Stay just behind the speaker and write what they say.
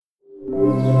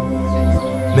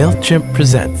MailChimp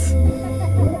presents.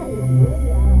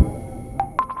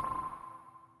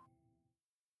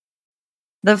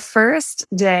 The first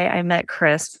day I met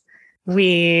Chris,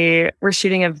 we were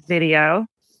shooting a video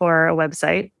for a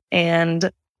website.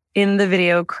 And in the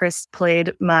video, Chris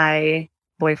played my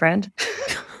boyfriend.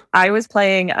 I was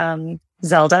playing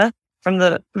Zelda from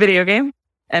the video game,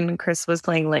 and Chris was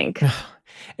playing Link.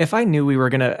 If I knew we were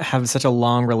going to have such a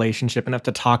long relationship and have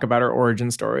to talk about our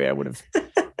origin story, I would have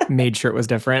made sure it was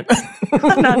different.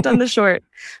 I've not done the short.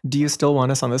 Do you still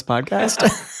want us on this podcast?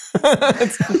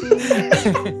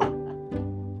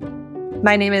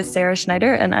 My name is Sarah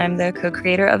Schneider, and I'm the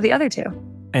co-creator of The Other Two.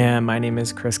 And my name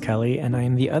is Chris Kelly, and I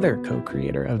am the other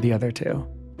co-creator of The Other Two.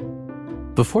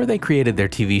 Before they created their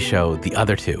TV show, The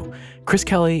Other Two, Chris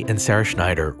Kelly and Sarah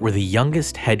Schneider were the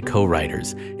youngest head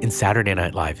co-writers in Saturday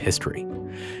Night Live history.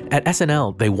 At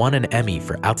SNL, they won an Emmy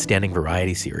for Outstanding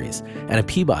Variety Series and a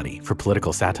Peabody for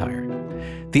Political Satire.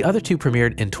 The Other Two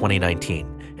premiered in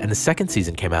 2019, and the second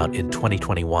season came out in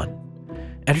 2021.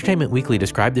 Entertainment Weekly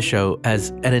described the show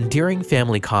as an endearing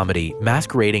family comedy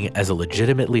masquerading as a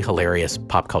legitimately hilarious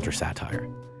pop culture satire.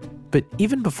 But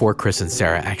even before Chris and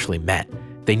Sarah actually met,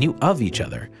 they knew of each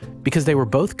other because they were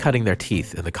both cutting their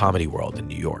teeth in the comedy world in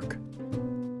New York.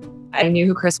 I knew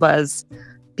who Chris was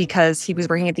because he was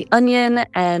working at The Onion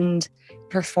and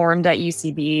performed at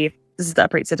UCB. This is the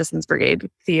Upright Citizens Brigade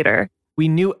Theater. We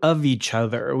knew of each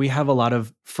other. We have a lot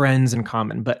of friends in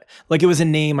common, but it was a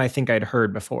name I think I'd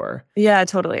heard before. Yeah,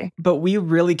 totally. But we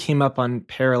really came up on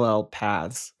parallel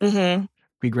paths. Mm-hmm.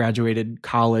 We graduated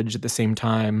college at the same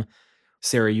time.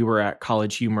 Sarah, you were at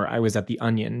College Humor. I was at The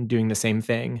Onion doing the same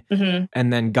thing,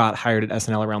 and then got hired at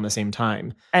SNL around the same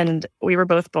time. And we were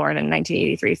both born in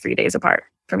 1983, 3 days apart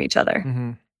from each other.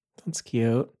 Mm-hmm. That's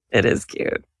cute. It is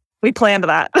cute. We planned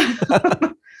that.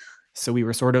 So we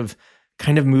were sort of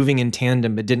kind of moving in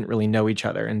tandem, but didn't really know each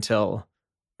other until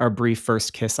our brief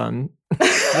first kiss on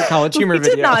the College Humor video.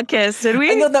 We did not kiss, did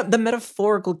we? I know the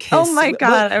metaphorical kiss. Oh my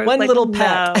God. One little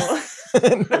peck. No.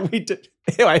 No, we did.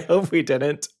 I hope we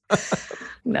didn't.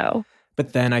 No.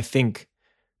 But then I think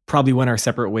probably went our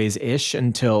separate ways-ish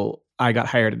until I got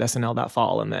hired at SNL that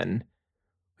fall. And then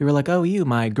we were like, oh, you,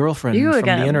 my girlfriend You from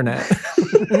again. the internet.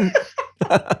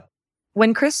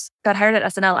 When Chris got hired at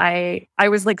SNL, I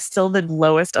was still the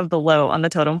lowest of the low on the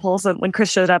totem pole. So when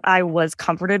Chris showed up, I was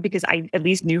comforted because I at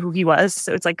least knew who he was.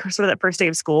 So it's sort of that first day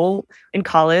of school in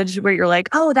college where you're like,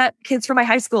 oh, that kid's from my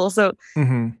high school. So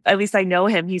at least I know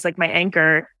him. He's my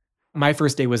anchor. My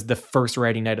first day was the first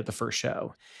writing night of the first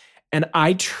show. And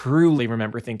I truly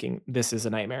remember thinking, this is a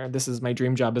nightmare. This is my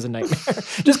dream job as a nightmare.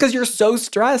 Just because you're so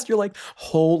stressed. You're like,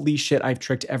 holy shit, I've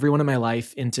tricked everyone in my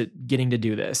life into getting to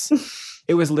do this.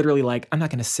 It was literally I'm not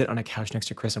going to sit on a couch next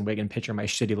to Kristen Wiig and picture my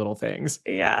shitty little things.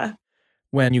 Yeah.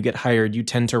 When you get hired, you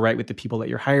tend to write with the people that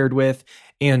you're hired with,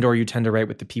 and or you tend to write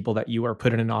with the people that you are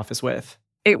put in an office with.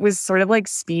 It was sort of like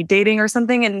speed dating or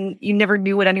something, and you never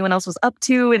knew what anyone else was up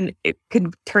to, and it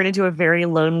could turn into a very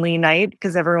lonely night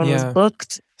because everyone was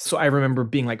booked. So I remember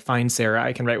being like, fine, Sarah,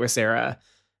 I can write with Sarah.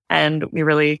 And we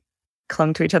really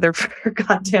clung to each other for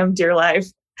goddamn dear life.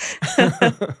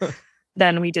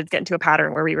 Then we did get into a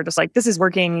pattern where we were just like, this is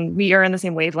working. We are in the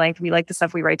same wavelength. We like the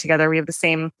stuff we write together. We have the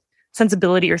same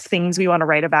sensibility or things we want to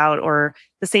write about, or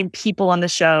the same people on the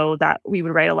show that we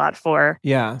would write a lot for.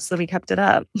 Yeah. So we kept it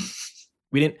up.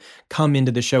 We didn't come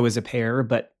into the show as a pair,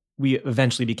 but we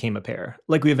eventually became a pair.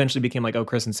 We eventually became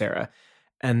Chris and Sarah.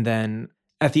 And then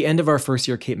at the end of our first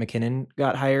year, Kate McKinnon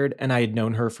got hired, and I had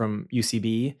known her from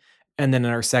UCB. And then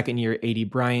in our second year, A.D.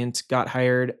 Bryant got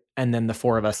hired, and then the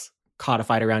four of us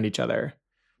codified around each other.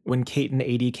 When Kate and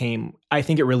A.D. came, I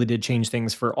think it really did change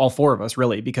things for all four of us,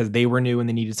 really, because they were new and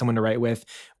they needed someone to write with.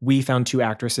 We found two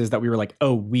actresses that we were like,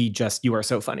 oh, you are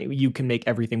so funny. You can make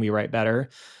everything we write better.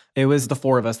 It was the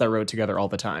four of us that wrote together all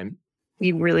the time.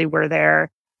 We really were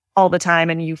there all the time,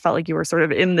 and you felt like you were sort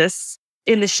of in this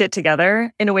shit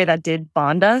together in a way that did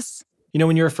bond us.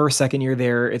 When you're first, second year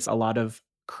there, it's a lot of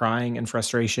crying and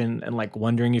frustration and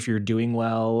wondering if you're doing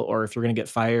well or if you're going to get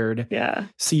fired. Yeah.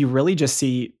 So you really just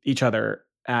see each other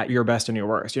at your best and your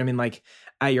worst. You know what I mean?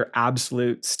 At your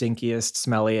absolute stinkiest,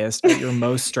 smelliest, at your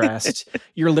most stressed,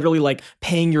 you're literally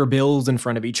paying your bills in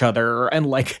front of each other and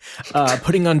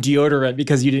putting on deodorant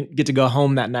because you didn't get to go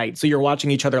home that night. So you're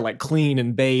watching each other clean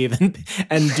and bathe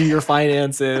and do your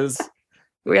finances.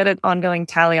 We had an ongoing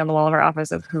tally on the wall of our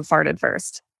office of who farted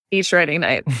first each writing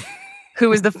night. Who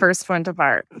was the first one to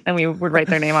fart? And we would write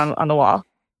their name on the wall.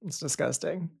 It's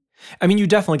disgusting. I mean, you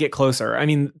definitely get closer. I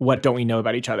mean, what don't we know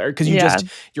about each other? Because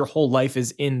your whole life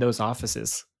is in those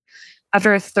offices.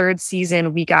 After a third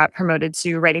season, we got promoted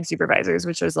to writing supervisors,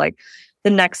 which was the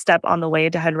next step on the way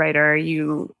to head writer.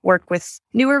 You work with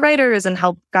newer writers and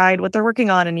help guide what they're working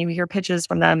on, and you hear pitches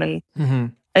from them.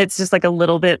 And it's just like a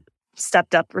little bit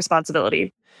stepped up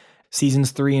responsibility.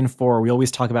 Seasons 3 and 4, we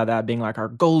always talk about that being like our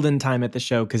golden time at the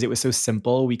show because it was so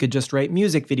simple. We could just write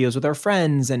music videos with our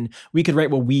friends and we could write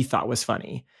what we thought was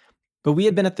funny. But we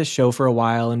had been at the show for a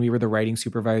while and we were the writing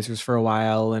supervisors for a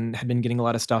while and had been getting a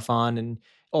lot of stuff on. And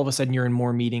all of a sudden you're in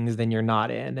more meetings than you're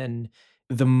not in. And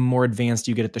the more advanced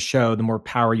you get at the show, the more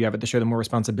power you have at the show, the more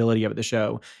responsibility you have at the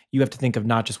show. You have to think of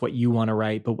not just what you want to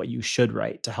write, but what you should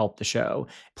write to help the show.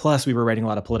 Plus, we were writing a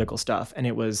lot of political stuff. And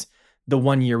it was the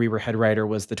one year we were head writer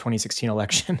was the 2016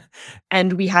 election.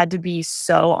 And we had to be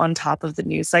so on top of the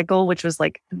news cycle, which was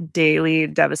like daily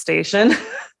devastation.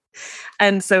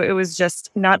 And so it was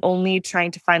just not only trying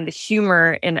to find the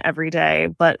humor in every day,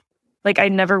 but like I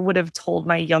never would have told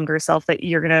my younger self that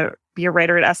you're going to be a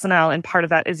writer at SNL. And part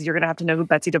of that is you're going to have to know who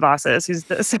Betsy DeVos is, who's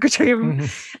the Secretary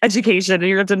of Education. And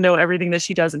you're going to have to know everything that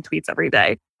she does and tweets every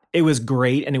day. It was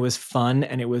great and it was fun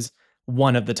and it was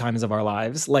one of the times of our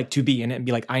lives, like to be in it and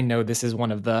be like, I know this is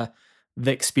one of the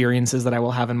experiences that I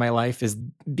will have in my life is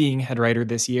being head writer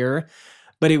this year.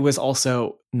 But it was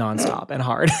also nonstop and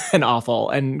hard and awful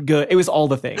and good. It was all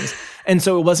the things. And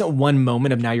so it wasn't one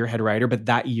moment of now you're head writer, but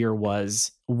that year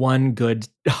was one good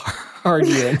hard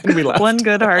year. And we left. One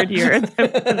good hard year.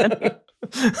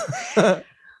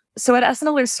 So at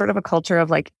SNL, there's sort of a culture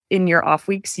of like in your off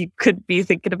weeks, you could be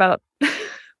thinking about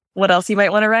what else you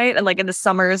might want to write. And like in the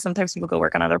summers, sometimes people go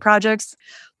work on other projects.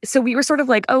 So we were sort of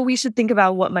like, oh, we should think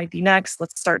about what might be next.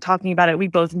 Let's start talking about it. We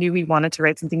both knew we wanted to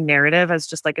write something narrative as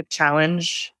just like a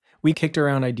challenge. We kicked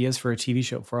around ideas for a TV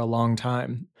show for a long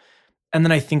time. And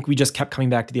then I think we just kept coming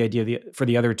back to the idea for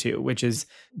the other two, which is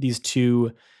these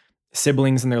two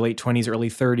siblings in their late 20s, early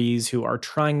 30s who are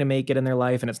trying to make it in their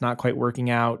life and it's not quite working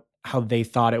out how they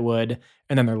thought it would.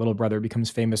 And then their little brother becomes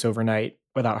famous overnight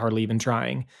without hardly even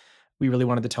trying. We really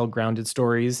wanted to tell grounded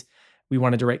stories. We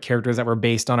wanted to write characters that were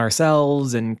based on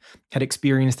ourselves and had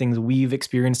experienced things we've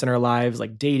experienced in our lives,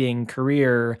 like dating,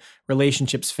 career,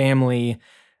 relationships, family.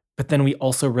 But then we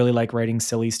also really like writing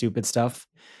silly, stupid stuff.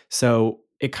 So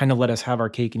it kind of let us have our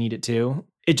cake and eat it too.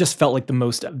 It just felt like the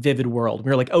most vivid world.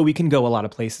 We were like, oh, we can go a lot of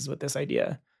places with this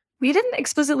idea. We didn't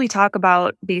explicitly talk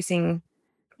about basing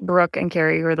Brooke and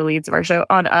Carrie, who are the leads of our show,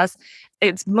 on us.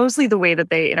 It's mostly the way that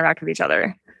they interact with each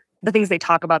other. The things they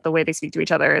talk about, the way they speak to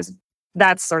each other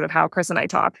that's sort of how Chris and I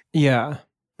talk. Yeah.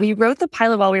 We wrote the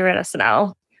pilot while we were at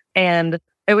SNL, and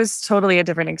it was totally a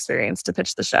different experience to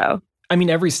pitch the show. I mean,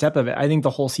 every step of it, I think the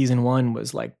whole season 1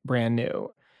 was like brand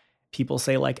new. People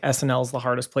say like SNL is the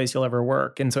hardest place you'll ever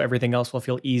work. And so everything else will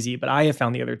feel easy. But I have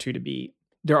found the other two to be,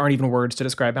 there aren't even words to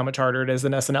describe how much harder it is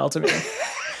than SNL to me.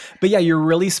 But yeah, you're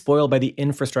really spoiled by the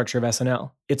infrastructure of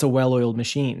SNL. It's a well-oiled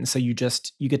machine. So you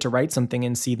get to write something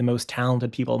and see the most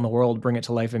talented people in the world bring it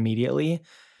to life immediately.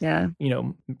 Yeah. You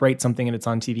know, write something and it's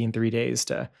on TV in 3 days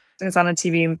It's on a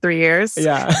TV in 3 years.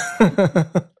 Yeah.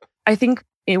 I think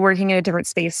working in a different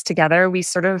space together, we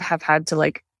sort of have had to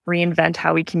like reinvent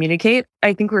how we communicate.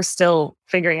 I think we're still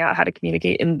figuring out how to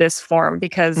communicate in this form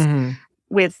because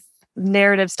with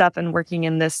narrative stuff and working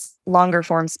in this longer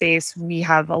form space, we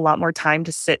have a lot more time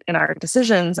to sit in our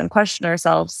decisions and question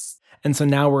ourselves. And so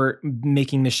now we're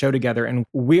making the show together and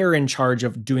we're in charge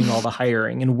of doing all the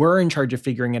hiring and we're in charge of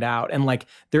figuring it out. And like,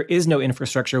 there is no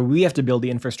infrastructure. We have to build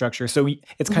the infrastructure. So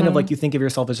it's kind of like you think of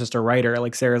yourself as just a writer.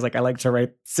 Like Sarah's like, I like to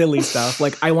write silly stuff.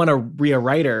 Like I want to be a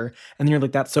writer. And then you're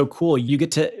like, that's so cool. You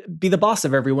get to be the boss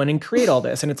of everyone and create all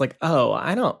this. And it's like, oh,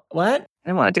 what? I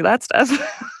don't want to do that stuff.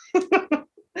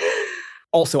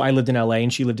 Also, I lived in LA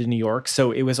and she lived in New York.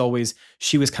 So it was always,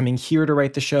 she was coming here to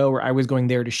write the show or I was going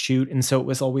there to shoot. And so it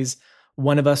was always,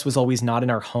 one of us was always not in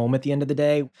our home at the end of the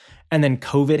day. And then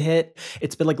COVID hit.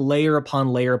 It's been like layer upon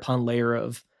layer upon layer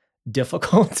of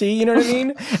difficulty, you know what I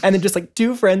mean? And then just like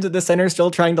two friends at the center still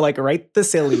trying to like write the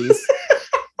sillies.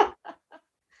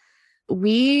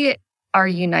 We are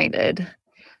united.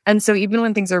 And so even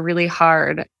when things are really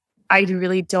hard, I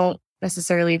really don't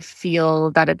necessarily feel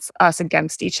that it's us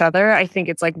against each other. I think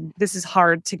it's like, this is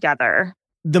hard together.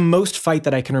 The most fight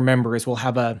that I can remember is we'll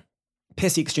have a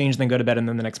pissy exchange, then go to bed, and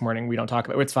then the next morning we don't talk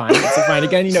about it. It's fine. It's fine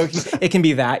again. You know, it can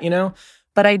be that, you know?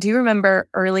 But I do remember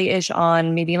early-ish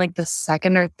on, maybe like the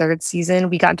second or third season,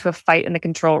 we got into a fight in the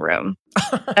control room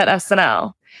at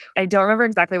SNL. I don't remember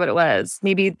exactly what it was.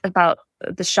 Maybe about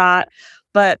the shot,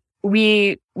 but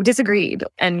we disagreed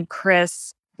and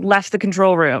Chris left the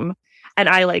control room. And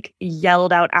I like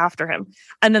yelled out after him.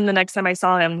 And then the next time I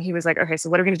saw him, he was like, okay, so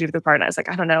what are we going to do to the part? And I was like,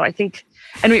 I don't know. I think,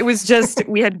 and it was just,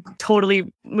 we had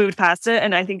totally moved past it.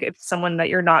 And I think if someone that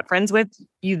you're not friends with,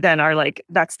 you then are like,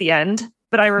 that's the end.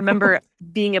 But I remember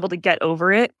being able to get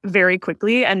over it very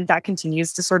quickly. And that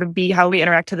continues to sort of be how we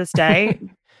interact to this day.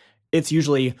 It's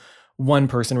usually one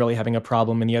person really having a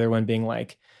problem and the other one being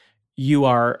like, you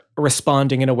are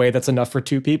responding in a way that's enough for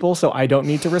two people, so I don't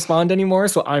need to respond anymore.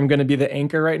 So I'm going to be the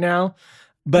anchor right now.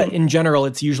 But in general,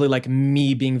 it's usually like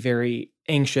me being very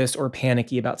anxious or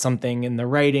panicky about something in the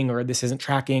writing or this isn't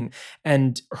tracking,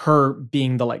 and her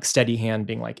being the like steady hand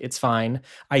being like, it's fine.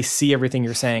 I see everything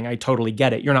you're saying. I totally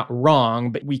get it. You're not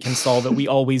wrong, but we can solve it. We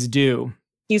always do.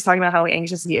 He's talking about how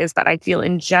anxious he is, but I feel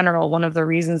in general, one of the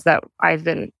reasons that I've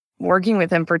been working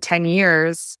with him for 10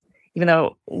 years, even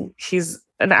though he's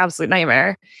an absolute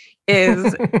nightmare,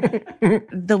 is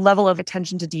the level of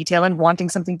attention to detail and wanting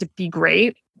something to be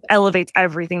great elevates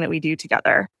everything that we do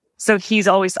together. So he's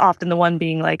always often the one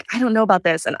being like, I don't know about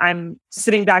this. And I'm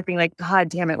sitting back being like, God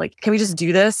damn it. Like, can we just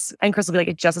do this? And Chris will be like,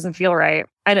 it just doesn't feel right.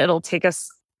 And it'll take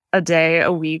us a day,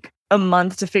 a week, a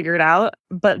month to figure it out.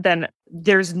 But then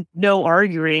there's no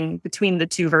arguing between the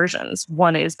two versions.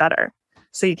 One is better.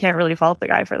 So you can't really fault the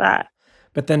guy for that.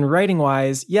 But then writing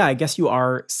wise, yeah, I guess you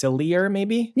are sillier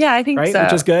maybe. Yeah, I think right? so.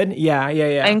 Which is good. Yeah.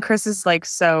 And Chris is like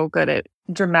so good at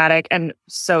dramatic and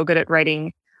so good at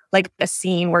writing like a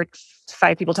scene where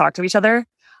 5 people talk to each other.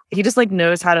 He just like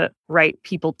knows how to write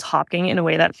people talking in a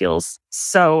way that feels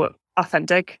so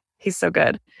authentic. He's so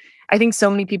good. I think so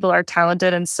many people are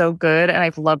talented and so good, and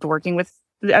I've loved working with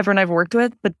everyone I've worked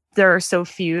with, but there are so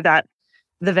few that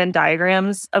the Venn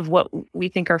diagrams of what we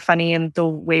think are funny and the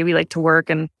way we like to work,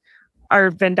 and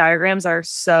our Venn diagrams are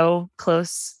so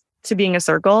close to being a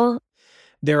circle.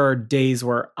 There are days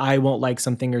where I won't like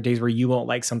something or days where you won't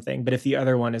like something. But if the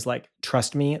other one is like,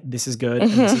 trust me, this is good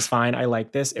and this is fine, I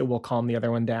like this, it will calm the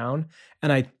other one down.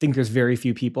 And I think there's very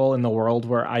few people in the world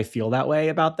where I feel that way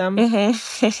about them.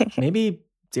 Maybe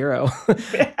 0.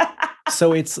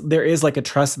 So there is like a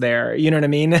trust there. You know what I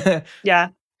mean? Yeah.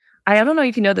 I don't know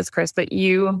if you know this, Chris, but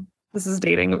this is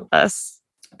dating us,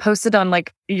 posted on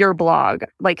like your blog,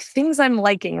 like things I'm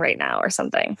liking right now or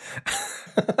something.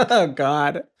 Oh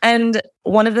God. And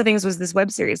one of the things was this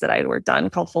web series that I had worked on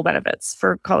called Full Benefits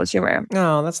for College Humor.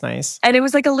 Oh, that's nice. And it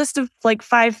was like a list of like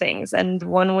 5 things. And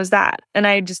one was that. And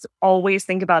I just always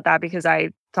think about that because I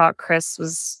thought Chris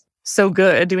was so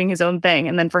good at doing his own thing.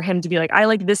 And then for him to be like, I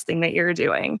like this thing that you're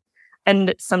doing.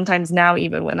 And sometimes now,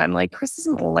 even when I'm like, Chris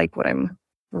doesn't like what I'm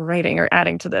writing or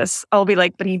adding to this, I'll be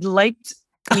like, but he liked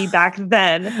me back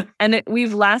then. And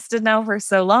we've lasted now for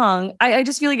so long. I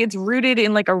just feel like it's rooted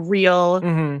in like a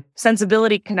real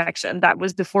sensibility connection that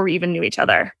was before we even knew each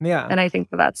other. Yeah. And I think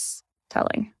that's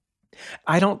telling.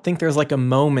 I don't think there's like a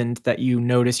moment that you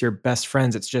notice you're best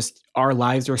friends. It's just our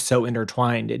lives are so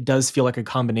intertwined. It does feel like a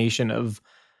combination of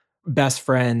best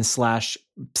friend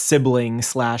 / sibling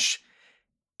 /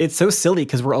 it's so silly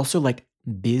because we're also like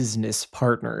business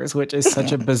partners, which is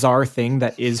such a bizarre thing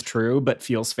that is true but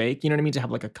feels fake. You know what I mean? To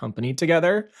have like a company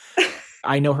together.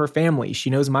 I know her family. She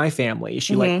knows my family.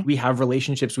 She like, we have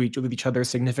relationships with each other,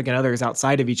 significant others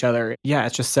outside of each other. Yeah,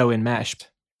 it's just so enmeshed.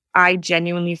 I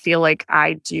genuinely feel like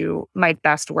I do my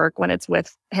best work when it's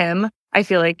with him. I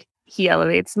feel like he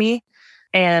elevates me,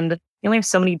 and you only have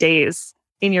so many days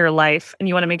in your life, and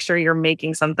you want to make sure you're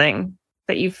making something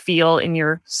that you feel in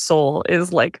your soul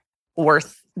is like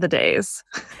worth the days.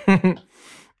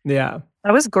 Yeah.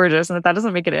 That was gorgeous. And if that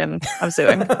doesn't make it in, I'm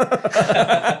suing.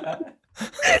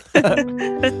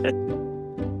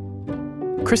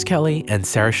 Chris Kelly and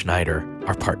Sarah Schneider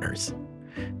are partners.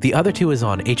 The other two is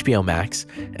on HBO Max,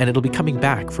 and it'll be coming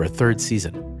back for a 3rd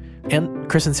season. And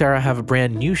Chris and Sarah have a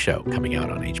brand new show coming out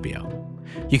on HBO.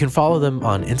 You can follow them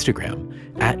on Instagram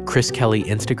at Chris Kelly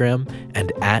Instagram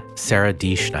and at Sarah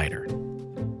D. Schneider.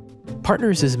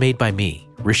 Partners is made by me,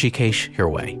 Rishikesh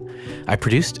Hirway. I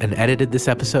produced and edited this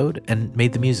episode and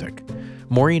made the music.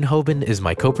 Maureen Hoban is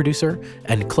my co-producer,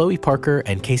 and Chloe Parker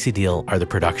and Casey Deal are the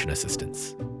production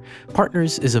assistants.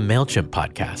 Partners is a MailChimp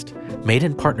podcast made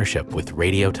in partnership with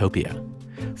Radiotopia.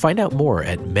 Find out more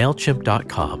at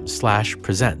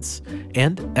mailchimp.com/presents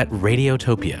and at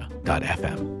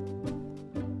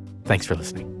radiotopia.fm. Thanks for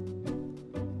listening.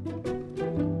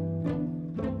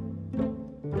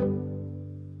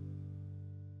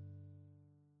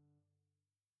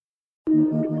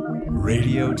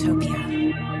 Radiotopia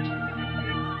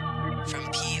from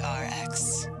P